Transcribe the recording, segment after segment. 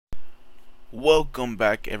Welcome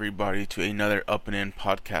back, everybody, to another Up and In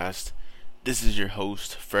podcast. This is your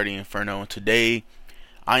host, Freddy Inferno, and today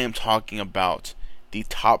I am talking about the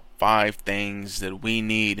top 5 things that we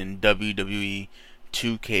need in WWE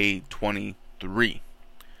 2K23.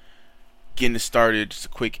 Getting started, just a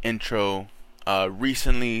quick intro.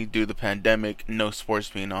 Recently, due to the pandemic, no sports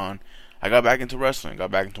being on, I got back into wrestling,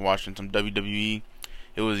 got back into watching some WWE.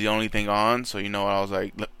 It was the only thing on, so I was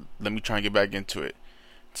like, let me try and get back into it.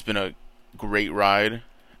 It's been a great ride.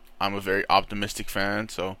 I'm a very optimistic fan,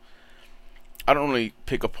 so I don't really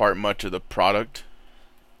pick apart much of the product.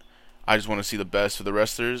 I just want to see the best for the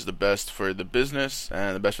wrestlers, the best for the business,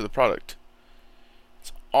 and the best for the product.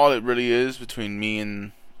 It's all it really is between me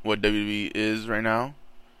and what WWE is right now.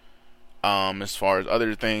 As far as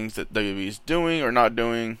other things that WWE is doing or not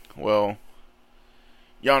doing, well,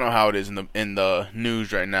 y'all know how it is in the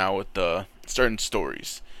news right now with the certain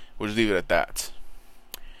stories. We'll just leave it at that.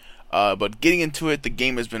 But getting into it, the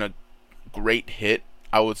game has been a great hit,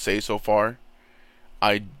 I would say, so far.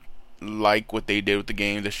 I like what they did with the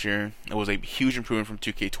game this year. It was a huge improvement from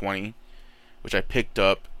 2K20, which I picked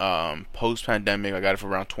up post-pandemic. I got it for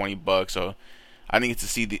around $20, so I didn't get to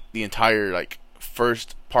see the entire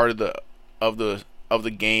first part of the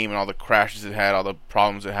game and all the crashes it had, all the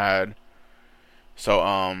problems it had. So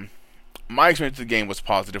my experience with the game was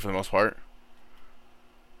positive for the most part.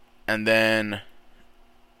 And then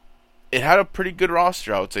it had a pretty good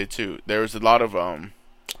roster, I would say, too. There was a lot of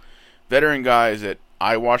veteran guys that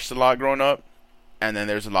I watched a lot growing up, and then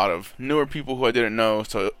there's a lot of newer people who I didn't know,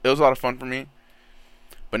 so it was a lot of fun for me.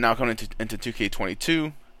 But now coming into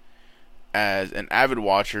 2K22, as an avid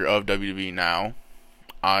watcher of WWE now,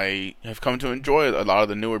 I have come to enjoy a lot of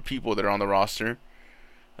the newer people that are on the roster,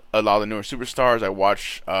 a lot of the newer superstars. I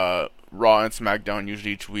watch Raw and SmackDown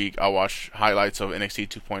usually each week. I watch highlights of NXT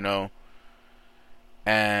 2.0,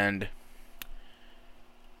 and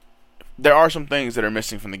there are some things that are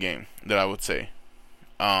missing from the game that I would say.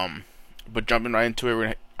 But jumping right into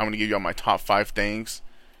it, I'm going to give you all my top 5 things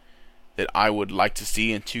that I would like to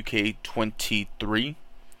see in 2K23.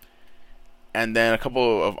 And then a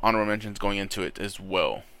couple of honorable mentions going into it as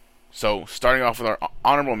well. So, starting off with our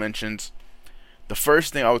honorable mentions, the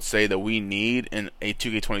first thing I would say that we need in a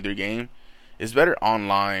 2K23 game is better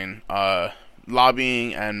online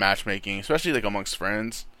lobbying and matchmaking, especially amongst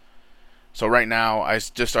friends. So right now, I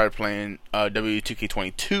just started playing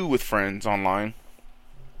W2K22 with friends online,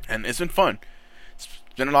 and it's been fun. It's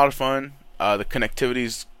been a lot of fun. The connectivity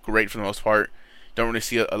is great for the most part. Don't really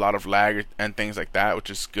see a lot of lag and things like that, which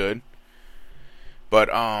is good. But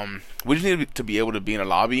we just need to be able to be in a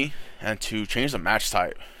lobby and to change the match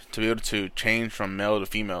type, to be able to change from male to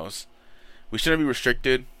females. We shouldn't be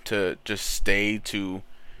restricted to just stay to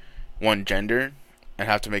one gender and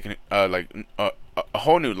have to make a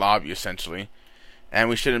whole new lobby essentially, and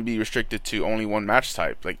we shouldn't be restricted to only one match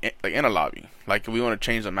type like in a lobby. If we want to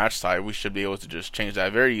change the match type, we should be able to just change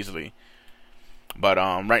that very easily. But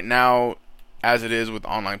right now, as it is with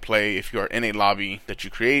online play, if you are in a lobby that you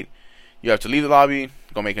create, you have to leave the lobby,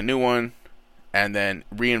 go make a new one, and then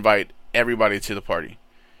re-invite everybody to the party.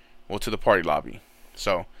 Well, to the party lobby.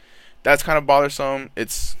 So that's kind of bothersome.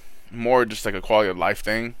 It's more just a quality of life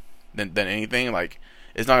thing than anything.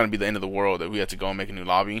 It's not going to be the end of the world that we have to go and make a new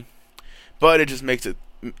lobby. But it just makes the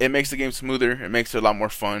game smoother. It makes it a lot more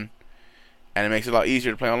fun. And it makes it a lot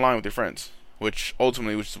easier to play online with your friends. Which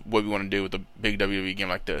is what we want to do with a big WWE game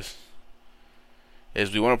like this.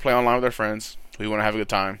 Is we want to play online with our friends. We want to have a good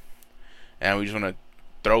time. And we just want to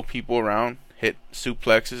throw people around, hit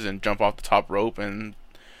suplexes, and jump off the top rope and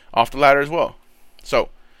off the ladder as well. So,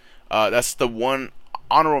 that's the one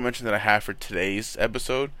honorable mention that I have for today's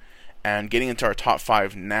episode. And getting into our top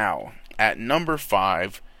 5 now. At number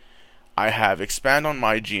 5, I have expand on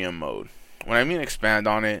my GM mode. When I mean expand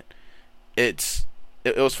on it, it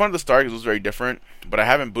was fun at the start because it was very different, but I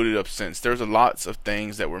haven't booted up since. There was lots of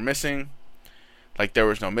things that were missing. There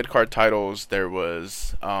was no mid-card titles. There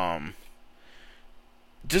was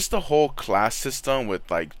just the whole class system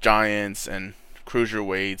with giants and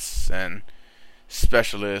cruiserweights and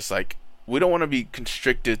specialists. We don't want to be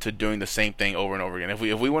constricted to doing the same thing over and over again. If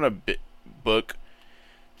we want to book,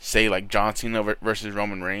 say John Cena versus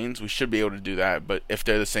Roman Reigns, we should be able to do that. But if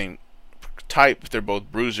they're the same type, if they're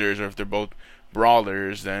both bruisers or if they're both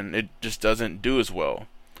brawlers, then it just doesn't do as well.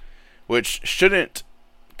 Which shouldn't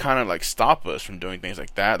kind of stop us from doing things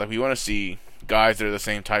like that. We want to see guys that are the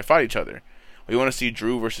same type fight each other. We want to see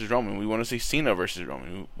Drew versus Roman. We want to see Cena versus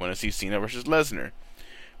Roman. We want to see Cena versus Lesnar.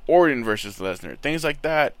 Orton versus Lesnar. Things like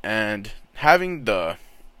that. And having the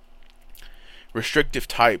restrictive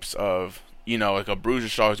types of, a bruiser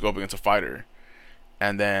should always go up against a fighter.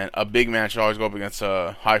 and then a big man should always go up against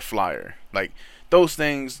a high flyer. Like, those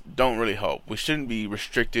things don't really help. We shouldn't be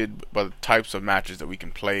restricted by the types of matches that we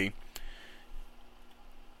can play,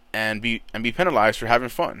 and be penalized for having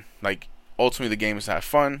fun. Like, ultimately the game is to have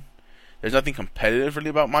fun. There's nothing competitive really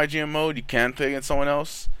about MyGM mode. You can play against someone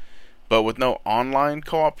else, but with no online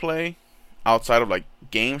co-op play outside of like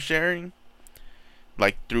game sharing,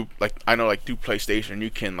 like through through PlayStation,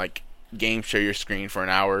 you can like game share your screen for an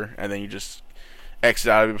hour and then you just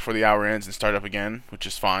exit out of it before the hour ends and start up again, which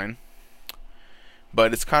is fine.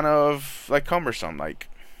 But it's kind of like cumbersome, like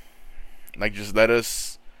just let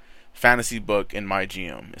us fantasy book in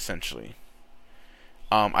MyGM essentially.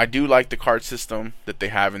 I do like the card system that they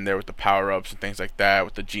have in there with the power-ups and things like that,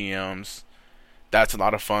 with the GMs. That's a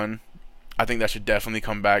lot of fun. I think that should definitely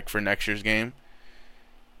come back for next year's game.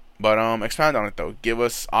 But expand on it though. Give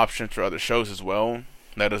us options for other shows as well.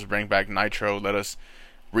 Let us bring back Nitro. Let us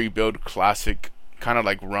rebuild classic kind of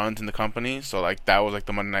like runs in the company. So like that was like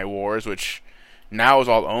the Monday Night Wars, which now is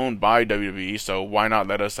all owned by WWE. So why not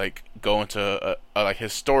let us like go into a like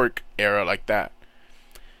historic era like that?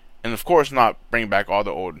 And of course, not bring back all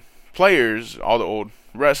the old players, all the old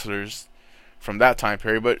wrestlers from that time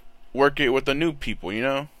period, but work it with the new people, you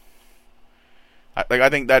know? I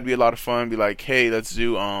think that'd be a lot of fun. Be like, hey, let's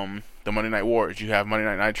do the Monday Night Wars. You have Monday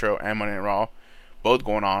Night Nitro and Monday Night Raw, both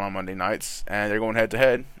going on Monday nights, and they're going head to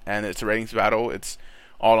head, and it's a ratings battle. It's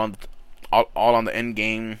all on the end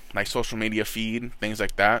game, like social media feed, things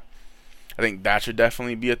like that. I think that should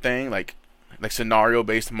definitely be a thing, like scenario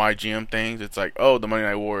based MyGM things. It's like, oh, the Monday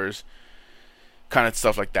Night Wars, kind of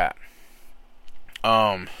stuff like that.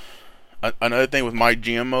 Another thing with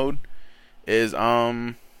MyGM mode is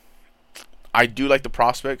I do like the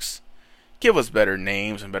prospects. Give us better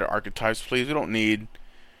names and better archetypes, please. We don't need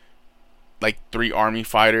like 3 army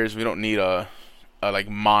fighters. We don't need a like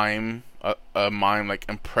mime like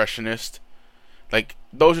impressionist. Like,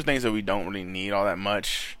 those are things that we don't really need all that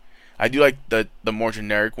much. I do like the more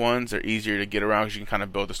generic ones. They're easier to get around because you can kind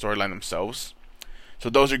of build the storyline themselves. So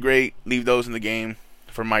those are great. Leave those in the game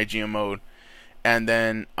for MyGM mode. And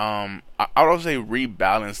then I would also say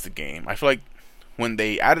rebalance the game. I feel like when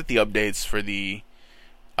they added the updates for the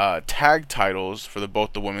tag titles for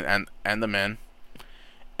both the women and the men,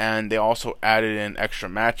 and they also added in extra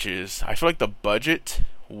matches, I feel like the budget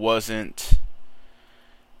wasn't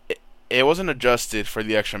adjusted for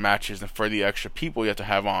the extra matches and for the extra people you have to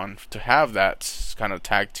have on to have that kind of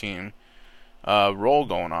tag team role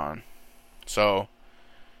going on. So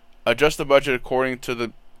adjust the budget according to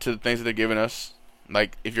the things that they're giving us.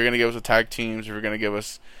 Like, if you're gonna give us the tag teams, if you're gonna give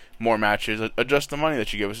us more matches, adjust the money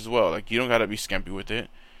that you give us as well. Like, you don't gotta be skimpy with it,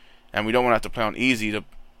 and we don't want to have to play on easy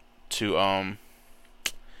to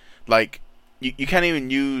like you can't even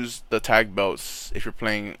use the tag belts if you're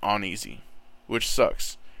playing on easy, which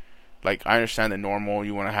sucks. Like, I understand that normal,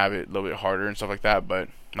 you want to have it a little bit harder and stuff like that, but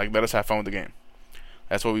like, let us have fun with the game.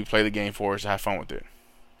 That's what we play the game for, is to have fun with it.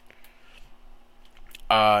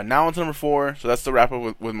 Now on to number 4. So that's the wrap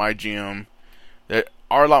up with MyGM. There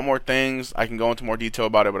are a lot more things. I can go into more detail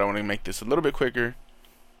about it, but I want to make this a little bit quicker.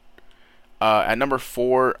 At number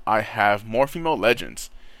 4, I have more female legends.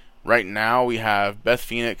 Right now, we have Beth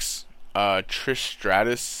Phoenix, Trish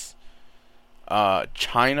Stratus,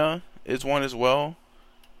 China is one as well.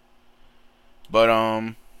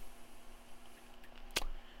 But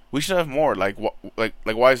we should have more. Like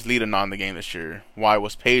why is Lita not in the game this year? Why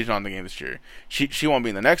was Paige not in the game this year? She won't be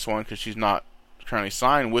in the next one because she's not currently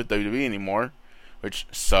signed with WWE anymore, which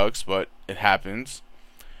sucks, but it happens.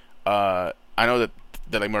 I know that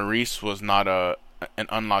like Maurice was not an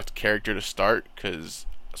unlocked character to start,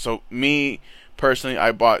 so me personally,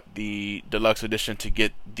 I bought the deluxe edition to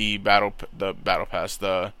get the battle pass,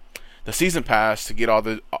 the season pass, to get all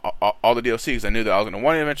the DLC, because I knew that I was going to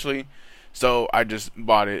want it eventually. So I just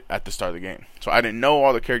bought it at the start of the game. So I didn't know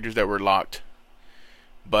all the characters that were locked.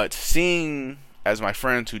 But seeing as my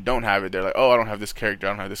friends who don't have it, they're like, oh, I don't have this character,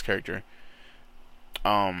 I don't have this character.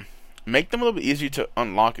 Make them a little bit easier to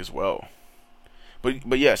unlock as well.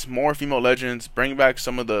 But yes, more female legends. Bring back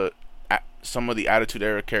some of the Attitude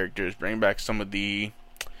Era characters. Bring back some of the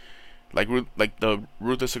like the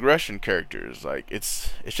Ruthless Aggression characters. Like, it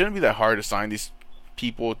shouldn't be that hard to sign these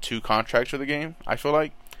people to contracts for the game, I feel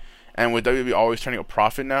like. And with WWE always turning a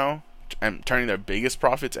profit now, and turning their biggest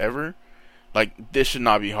profits ever, like, this should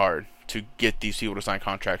not be hard to get these people to sign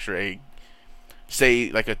contracts for a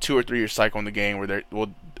 2 or 3 year cycle in the game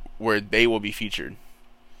where they will be featured.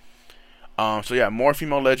 So yeah, more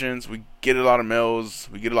female legends. We get a lot of males.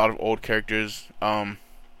 We get a lot of old characters.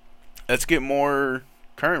 Let's get more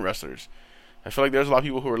current wrestlers. I feel like there's a lot of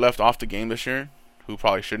people who were left off the game this year who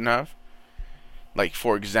probably shouldn't have. Like,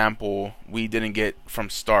 for example, we didn't get from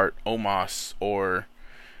start Omos, or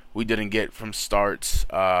we didn't get from starts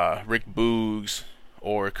Rick Boogs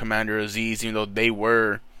or Commander Aziz, even though they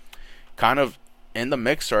were kind of in the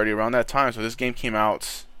mix already around that time. So this game came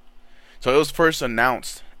out. So it was first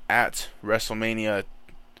announced at WrestleMania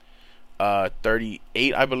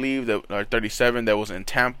 38, I believe, or 37, that was in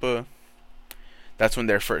Tampa. That's when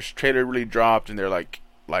their first trailer really dropped, and they're like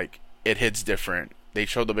it hits different. They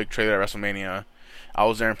showed the big trailer at WrestleMania. I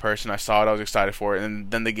was there in person. I saw it. I was excited for it,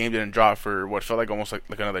 and then the game didn't drop for what felt like almost like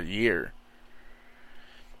another year.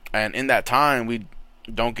 And in that time, we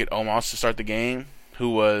don't get Omos to start the game,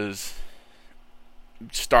 who was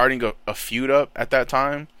starting a feud up at that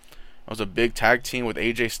time. It was a big tag team with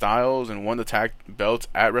AJ Styles and won the tag belts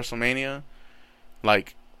at WrestleMania.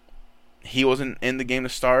 Like, he wasn't in the game to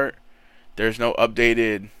start. There's no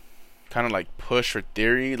updated kind of like push for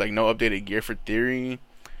Theory, like no updated gear for Theory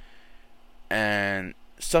and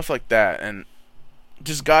stuff like that. And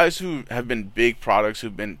just guys who have been big products,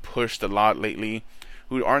 who've been pushed a lot lately,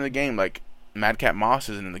 who are in the game. Like Madcap Moss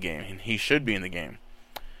isn't in the game, and he should be in the game.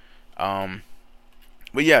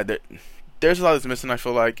 But yeah, there's a lot that's missing, I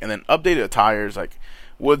feel like. And then updated attires, like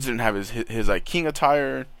Woods didn't have his like King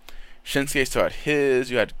attire. Shinsuke still had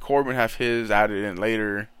his. You had Corbin have his added in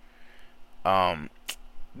later.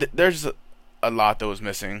 There's a lot that was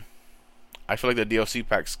missing. I feel like the DLC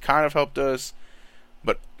packs kind of helped us,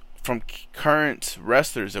 but from current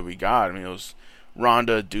wrestlers that we got, I mean, it was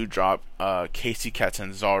Ronda, Doudrop, Casey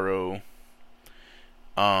Catanzaro,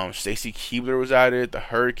 Stacy Keibler was added, the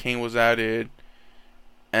Hurricane was added,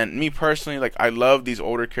 and me personally, like, I love these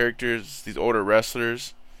older characters, these older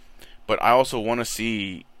wrestlers, but I also want to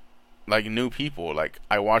see like new people. Like,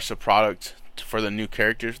 I watch the product for the new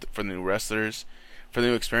characters, for the new wrestlers, for the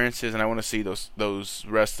new experiences, and I want to see those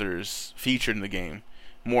wrestlers featured in the game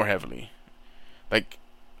more heavily. Like,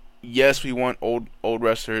 yes, we want old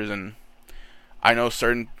wrestlers, and I know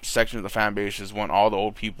certain sections of the fan base just want all the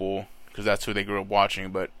old people because that's who they grew up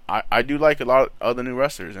watching. But I do like a lot of other new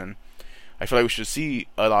wrestlers, and I feel like we should see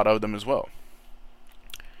a lot of them as well.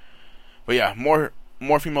 But yeah, more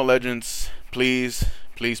female legends, please,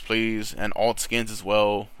 and alt skins as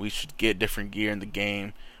well. We should get different gear in the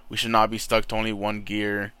game. We should not be stuck to only one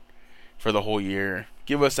gear for the whole year.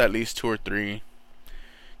 Give us at least 2 or 3.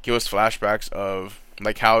 Give us flashbacks of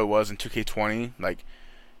like how it was in 2K20. Like,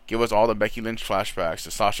 give us all the Becky Lynch flashbacks,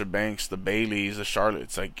 the Sasha Banks, the Baileys, the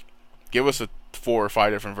Charlottes. Like, give us 4 or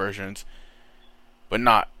 5 different versions, but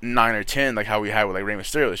not 9 or 10 like how we had with like Rey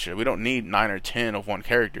Mysterio this year. We don't need 9 or 10 of one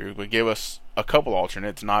character, but give us a couple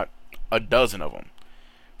alternates, not a dozen of them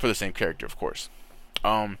for the same character, of course.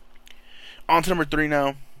 On to number 3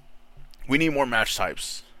 now. We need more match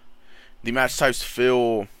types. The match types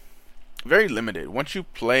feel very limited. Once you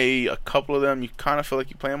play a couple of them, you kind of feel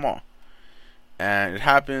like you play them all. And it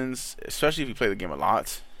happens, especially if you play the game a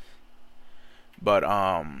lot. But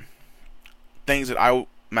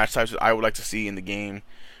match types that I would like to see in the game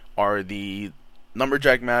are the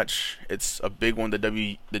lumberjack match. It's a big one that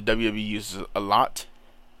the WWE uses a lot.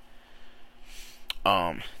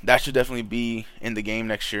 That should definitely be in the game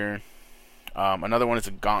next year. Another one is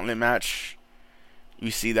a gauntlet match.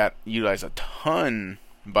 We see that utilized a ton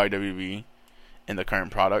by WWE in the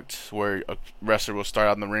current product, where a wrestler will start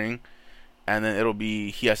out in the ring, and then it'll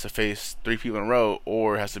be he has to face 3 people in a row,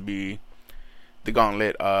 or it has to be the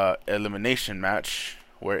gauntlet elimination match,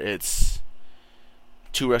 where it's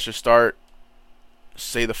 2 wrestlers start.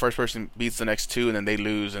 Say the first person beats the next 2, and then they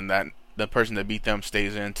lose, and that the person that beat them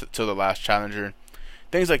stays in till the last challenger.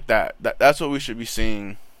 Things like that. That's what we should be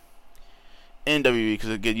seeing in WWE,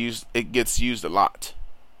 because it gets used a lot.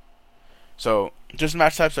 So just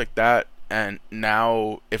match types like that. And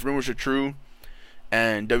now, if rumors are true,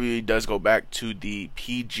 and WWE does go back to the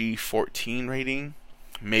PG-14 rating,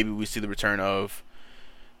 maybe we see the return of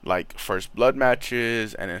like First Blood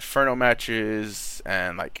matches and Inferno matches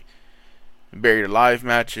and like Buried Alive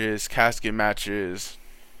matches, casket matches.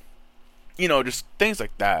 You know, just things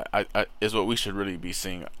like that is what we should really be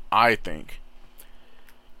seeing, I think.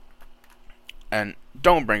 And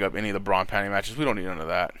don't bring up any of the bra and panty matches. We don't need none of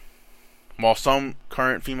that. While some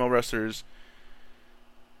current female wrestlers,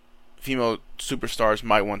 female superstars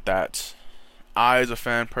might want that, I, as a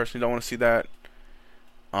fan, personally don't want to see that.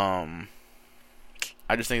 I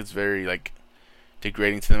just think it's very like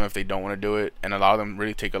degrading to them if they don't want to do it, and a lot of them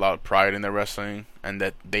really take a lot of pride in their wrestling, and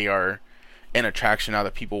that they are an attraction now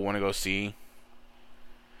that people want to go see.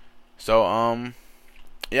 So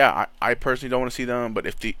yeah, I personally don't want to see them, but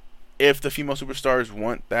if the female superstars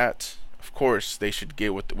want that, of course they should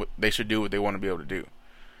get what they should do what they want to be able to do.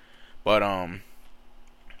 But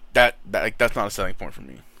that's not a selling point for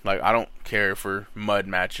me. Like, I don't care for mud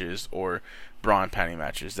matches or brawn panty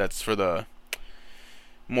matches. That's for the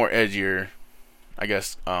more edgier, I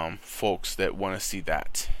guess, folks that want to see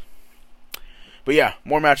that. But yeah,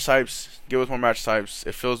 more match types. Give us more match types.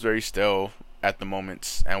 It feels very stale at the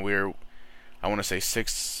moment, and we're, I want to say,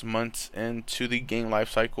 6 months into the game life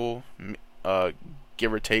cycle,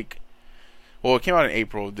 give or take. Well, it came out in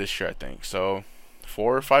April of this year, I think. So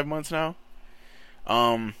 4 or 5 months now.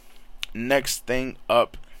 Next thing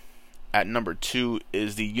up at number 2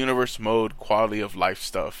 is the universe mode quality of life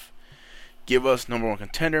stuff. Give us number 1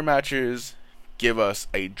 contender matches. Give us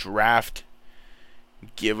a draft.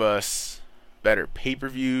 Give us better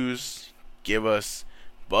pay-per-views. Give us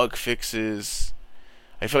bug fixes.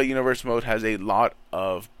 I feel like universe mode has a lot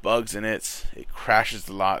of bugs in it. It crashes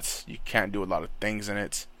a lot. You can't do a lot of things in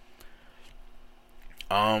it.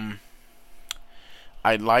 I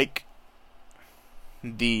like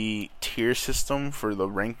the tier system for the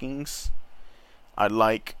rankings. I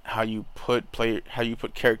like how you put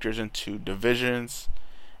characters into divisions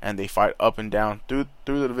and they fight up and down through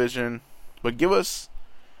the division. But give us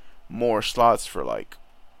more slots for like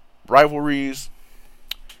rivalries,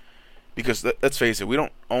 because let's face it, we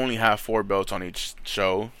don't only have 4 belts on each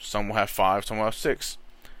show. Some will have 5, some will have 6.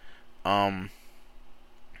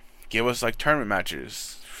 Give us like tournament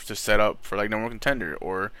matches to set up for like number 1 contender,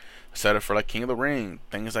 or set up for like King of the Ring,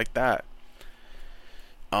 things like that.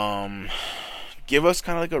 Give us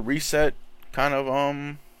kind of like a reset, kind of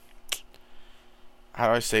how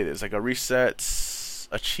do I say this? Like a reset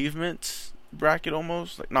achievement bracket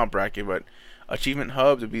almost, like not bracket, but achievement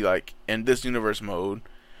hub to be like, in this universe mode,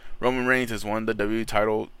 Roman Reigns has won the WWE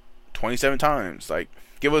title 27 times. Like,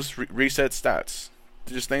 give us reset stats,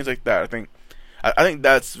 just things like that. I think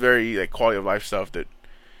that's very like quality of life stuff that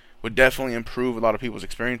would definitely improve a lot of people's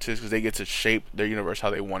experiences, because they get to shape their universe how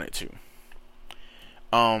they want it to.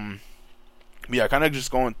 Yeah, kind of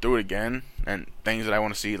just going through it again, and things that I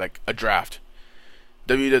want to see, like a draft.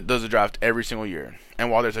 WWE does a draft every single year,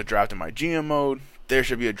 and while there's a draft in my GM mode, there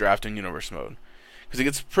should be a draft in universe mode, because it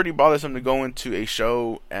gets pretty bothersome to go into a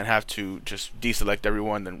show and have to just deselect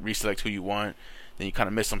everyone, then reselect who you want, then you kind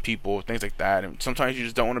of miss some people, things like that, and sometimes you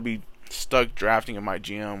just don't want to be stuck drafting in my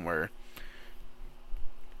GM where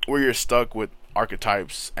you're stuck with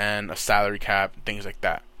archetypes and a salary cap, things like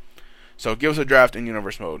that. So give us a draft in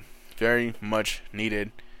universe mode. Very much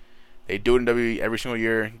needed. They do it in WWE every single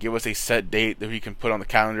year. Give us a set date that we can put on the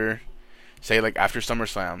calendar. Say like after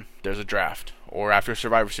SummerSlam, there's a draft. Or after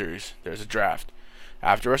Survivor Series, there's a draft.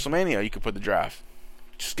 After WrestleMania, you can put the draft.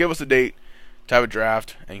 Just give us a date to have a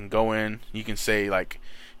draft, and you can go in. You can say like,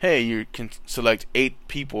 hey, you can select 8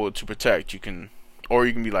 people to protect. Or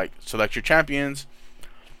you can be like, select your champions.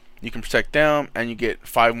 You can protect them, and you get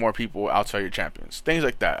 5 more people outside your champions. Things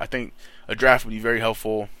like that. I think a draft would be very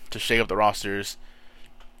helpful to shake up the rosters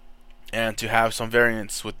and to have some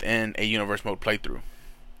variance within a universe mode playthrough.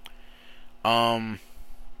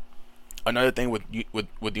 Another thing with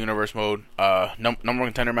universe mode, number 1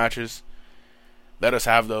 contender matches. Let us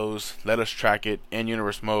have those. Let us track it in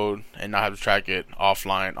universe mode and not have to track it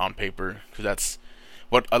offline on paper, because that's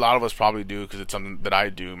what a lot of us probably do, because it's something that I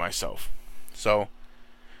do myself. So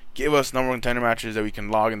give us number 1 contender matches that we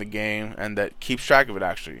can log in the game and that keeps track of it.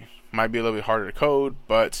 Actually, might be a little bit harder to code,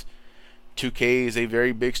 but 2K is a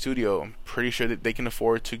very big studio. I'm pretty sure that they can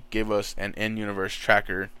afford to give us an in-universe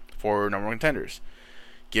tracker for number 1 contenders.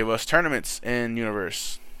 Give us tournaments in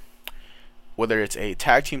universe, whether it's a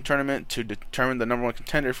tag team tournament to determine the number 1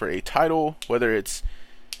 contender for a title, whether it's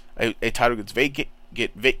a title gets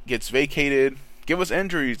vacated. Give us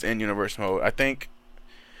injuries in universe mode. I think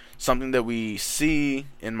something that we see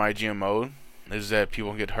in my GM mode is that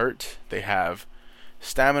people get hurt. They have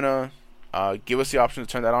stamina. Give us the option to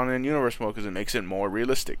turn that on in universe mode, because it makes it more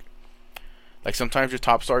realistic. Like sometimes your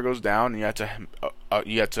top star goes down and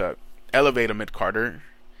you have to elevate a mid-carder,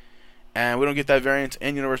 and we don't get that variance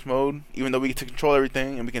in universe mode, even though we get to control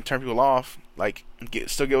everything and we can turn people off. Like,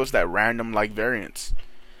 still give us that random like variance.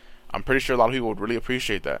 I'm pretty sure a lot of people would really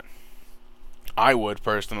appreciate that. I would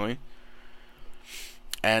personally.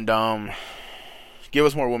 And give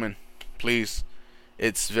us more women, please.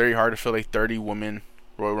 It's very hard to fill a 30-woman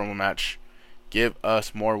Royal Rumble match. Give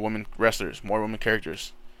us more women wrestlers, more women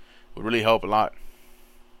characters. It would really help a lot.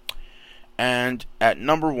 And at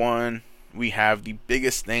number 1, we have the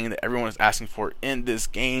biggest thing that everyone is asking for in this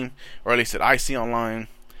game, or at least that I see online.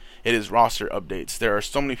 It is roster updates. There are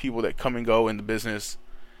so many people that come and go in the business.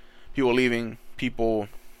 People leaving, people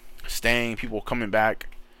staying, people coming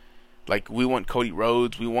back. Like, we want Cody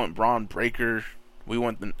Rhodes, we want Braun Breaker, we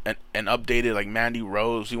want an updated like Mandy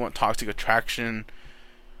Rose, we want Toxic Attraction,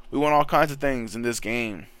 We want all kinds of things in this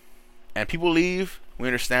game. And people leave. We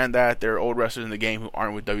understand that there are old wrestlers in the game who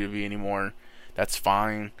aren't with WWE anymore. That's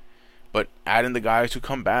fine. But add in the guys who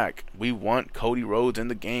come back. We want Cody Rhodes in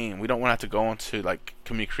the game. We don't want to have to go into like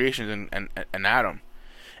Community Creations and add them.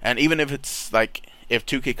 And even if it's like if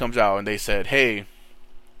 2K comes out and they said, hey,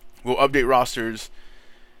 we'll update rosters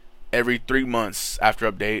every 3 months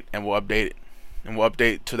after update, and we'll update it. And we'll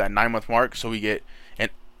update to that 9-month mark, so we get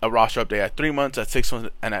a roster update at 3 months, at 6 months,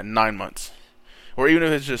 and at 9 months. Or even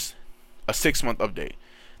if it's just a 6-month update.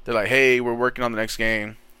 They're like, hey, we're working on the next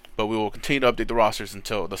game, but we will continue to update the rosters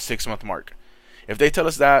until the 6-month mark. If they tell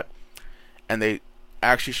us that, and they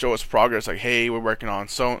actually show us progress, like, hey, we're working on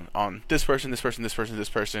this person, this person, this person, this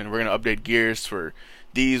person. We're gonna update gears for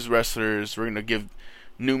these wrestlers. We're gonna give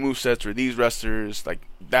new movesets for these wrestlers. Like,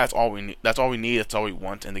 that's all we need. That's all we need. That's all we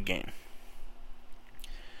want in the game.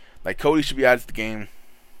 Like, Cody should be added to the game.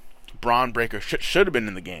 Braun Breaker should have been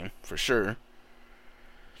in the game for sure.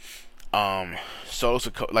 Like,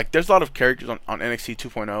 there's a lot of characters on NXT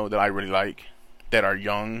 2.0 that I really like, that are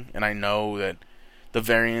young, and I know that the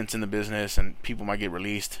variants in the business and people might get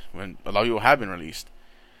released when a lot of people have been released,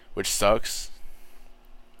 which sucks.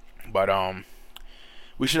 But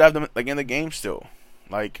we should have them like in the game still.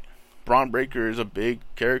 Like, Braun Breaker is a big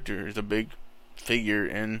character, is a big figure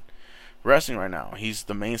in wrestling right now. He's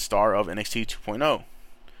the main star of NXT 2.0,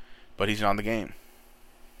 but he's not in the game.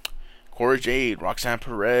 Cora Jade, Roxanne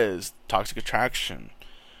Perez, Toxic Attraction,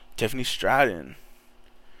 Tiffany Stratton.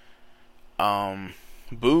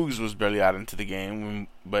 Boogs was barely added into the game,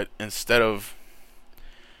 but instead of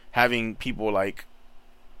having people like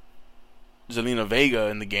Zelina Vega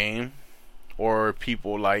in the game, or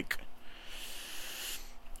people like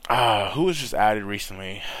who was just added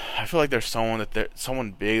recently? I feel like there's someone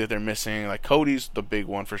big that they're missing. Like, Cody's the big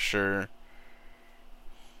one for sure.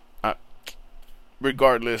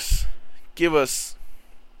 Regardless, give us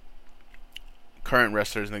current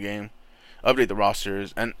wrestlers in the game, update the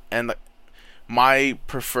rosters, and like, my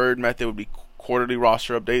preferred method would be quarterly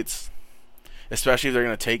roster updates, especially if they're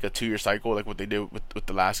going to take a 2-year cycle like what they did with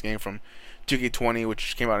the last game from 2K20,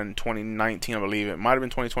 which came out in 2019, I believe. It might have been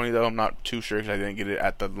 2020 though. I'm not too sure because I didn't get it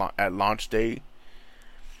at launch date.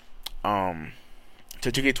 To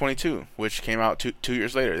 2K22, which came out two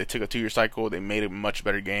years later. They took a 2-year cycle. They made a much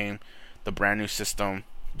better game. The brand new system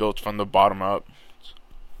built from the bottom up.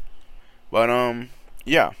 But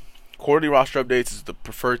yeah, quarterly roster updates is the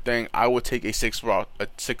preferred thing. I would take a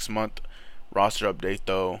 6-month roster update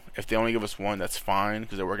though. If they only give us one, that's fine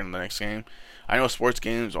because they're working on the next game. I know sports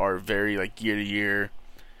games are very like year to year,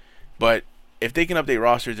 but if they can update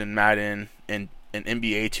rosters in Madden and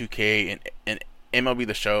NBA 2K and MLB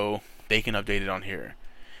The Show, they can update it on here.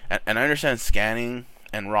 And I understand scanning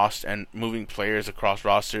and moving players across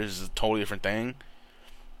rosters is a totally different thing,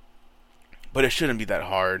 but it shouldn't be that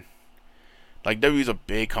hard. Like, WWE's a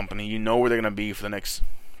big company. You know where they're gonna be for the next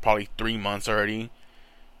probably 3 months already.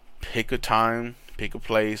 Pick a time, pick a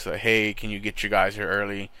place. Like, hey, can you get your guys here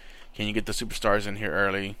early? Can you get the superstars in here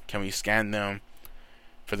early? Can we scan them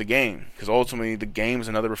for the game? Because ultimately, the game is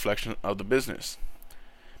another reflection of the business.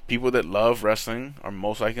 People that love wrestling are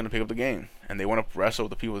most likely going to pick up the game, and they want to wrestle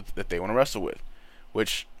with the people that they want to wrestle with,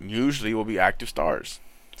 which usually will be active stars.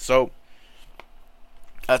 So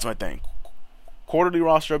that's my thing. Quarterly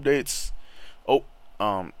roster updates,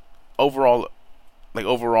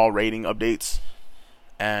 overall rating updates,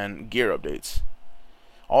 and gear updates.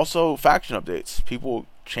 Also, faction updates. People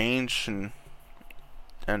change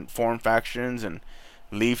and form factions and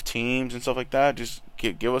leave teams and stuff like that. Just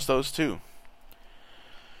give us those too.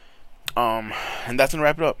 And that's gonna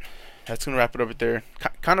wrap it up. Right there.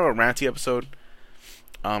 Kind of a ranty episode.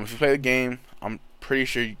 If you play the game, I'm pretty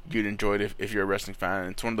sure you'd enjoy it if you're a wrestling fan.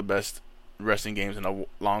 It's one of the best wrestling games in a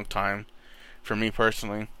long time for me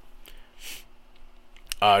personally.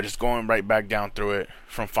 Just going right back down through it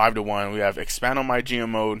from 5 to 1, we have Expand on My GM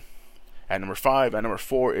mode at number 5. At number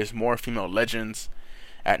 4 is more female legends.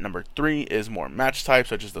 At number 3 is more match types,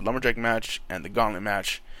 such as the lumberjack match and the gauntlet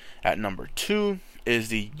match. At number 2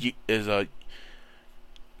 is a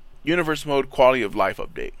universe mode quality of life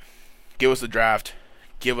update. Give us the draft,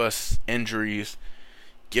 give us injuries,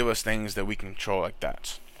 give us things that we can control like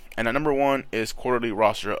that. And at number 1 is quarterly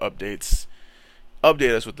roster updates.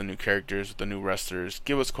 Update us with the new characters, with the new wrestlers.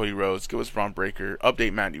 Give us Cody Rhodes, give us Braun Breaker,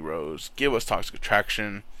 update Mandy Rose, give us Toxic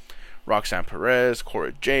Attraction, Roxanne Perez,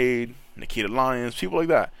 Cora Jade, Nikita Lyons, people like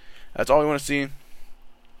that. That's all we want to see.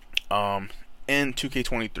 In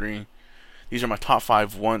 2K23, these are my top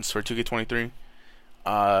 5 wants for 2K23.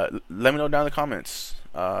 Let me know down in the comments.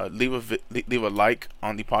 Leave a like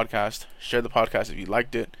on the podcast. Share the podcast if you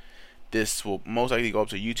liked it. This will most likely go up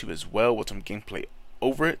to YouTube as well with some gameplay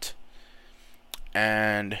over it.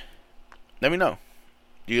 And let me know.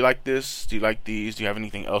 Do you like this? Do you like these? Do you have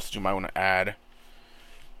anything else that you might want to add?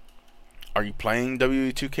 Are you playing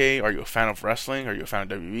WWE 2K? Are you a fan of wrestling? Are you a fan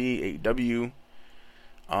of WWE, AEW?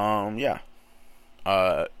 Yeah.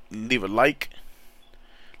 Leave a like.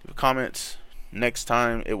 Leave comments. Next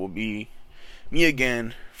time it will be me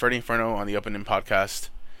again, Freddy Inferno on the Up and In podcast.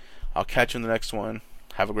 I'll catch you in the next one.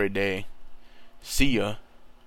 Have a great day. See ya.